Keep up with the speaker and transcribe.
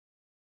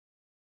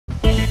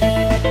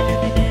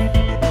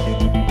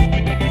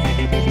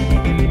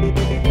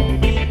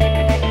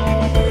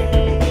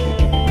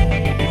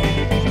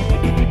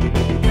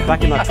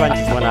Back in my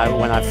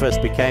 20s, when I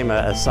first became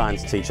a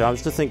science teacher, I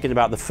was just thinking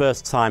about the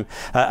first time.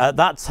 At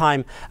that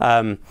time,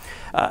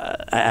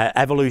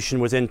 evolution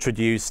was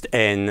introduced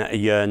in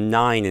year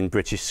 9 in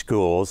British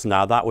schools.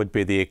 Now that would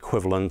be the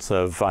equivalent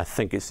of, I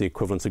think it's the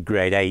equivalent of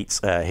grade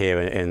 8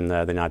 here in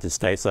the United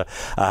States.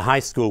 High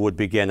school would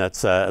begin at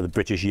the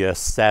British year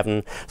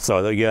 7,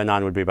 so the year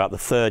 9 would be about the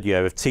 3rd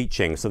year of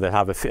teaching. So they'd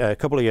have a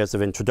couple of years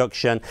of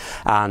introduction,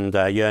 and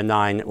year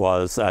 9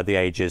 was the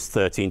ages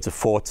 13 to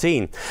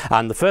 14.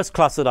 And the first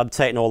class that I'd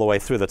taken all the way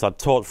through, that I'd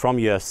taught from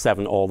year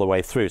 7 all the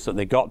way through, so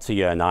they got to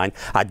year 9,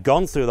 I'd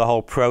gone through the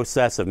whole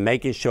process of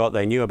making sure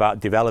they knew about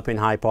developing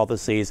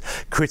hypotheses,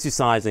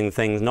 criticizing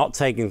things, not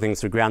taking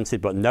things for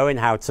granted, but knowing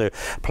how to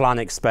plan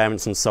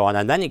experiments and so on.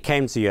 And then it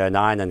came to year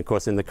 9, and of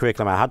course in the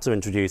curriculum I had to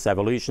introduce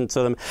evolution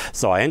to them.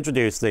 So I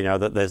introduced, you know,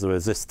 that there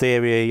was this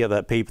theory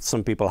that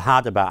some people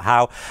had about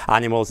how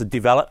animals had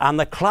developed, and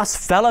the class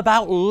fell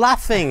about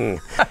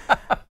laughing.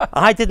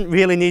 I didn't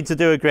really need to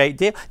do a great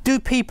deal. Do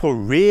people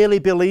really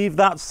believe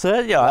that,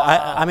 sir? Yeah,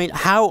 wow. I mean,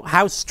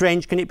 how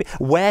strange can it be?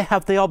 Where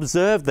have they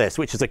observed this?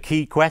 Which is a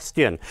key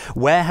question.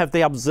 Where have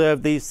they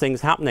observed these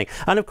things happening?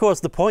 And of course,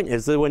 the point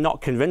is they were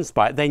not convinced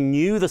by it. They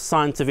knew the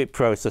scientific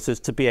processes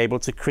to be able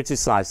to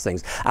criticize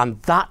things.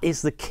 And that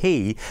is the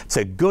key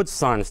to good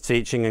science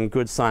teaching and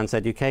good science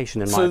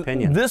education, in my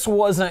opinion. This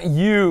wasn't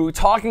you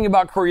talking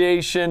about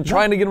creation,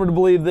 trying to get them to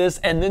believe this,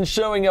 and then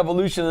showing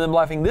evolution and them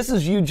laughing. This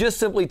is you just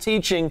simply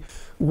teaching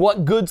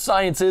what good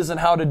science is and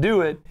how to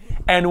do it.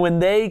 And when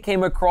they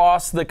came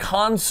across the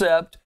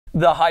concept,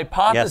 the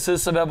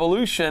hypothesis of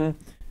evolution,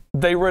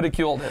 they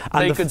ridiculed it.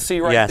 And they could see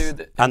right through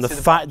it. And the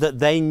fact that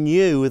they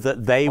knew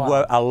that they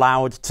were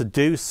allowed to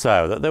do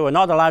so, that they were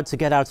not allowed to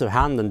get out of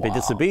hand and be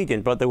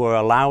disobedient, but they were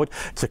allowed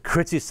to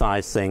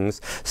criticize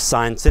things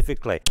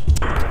scientifically.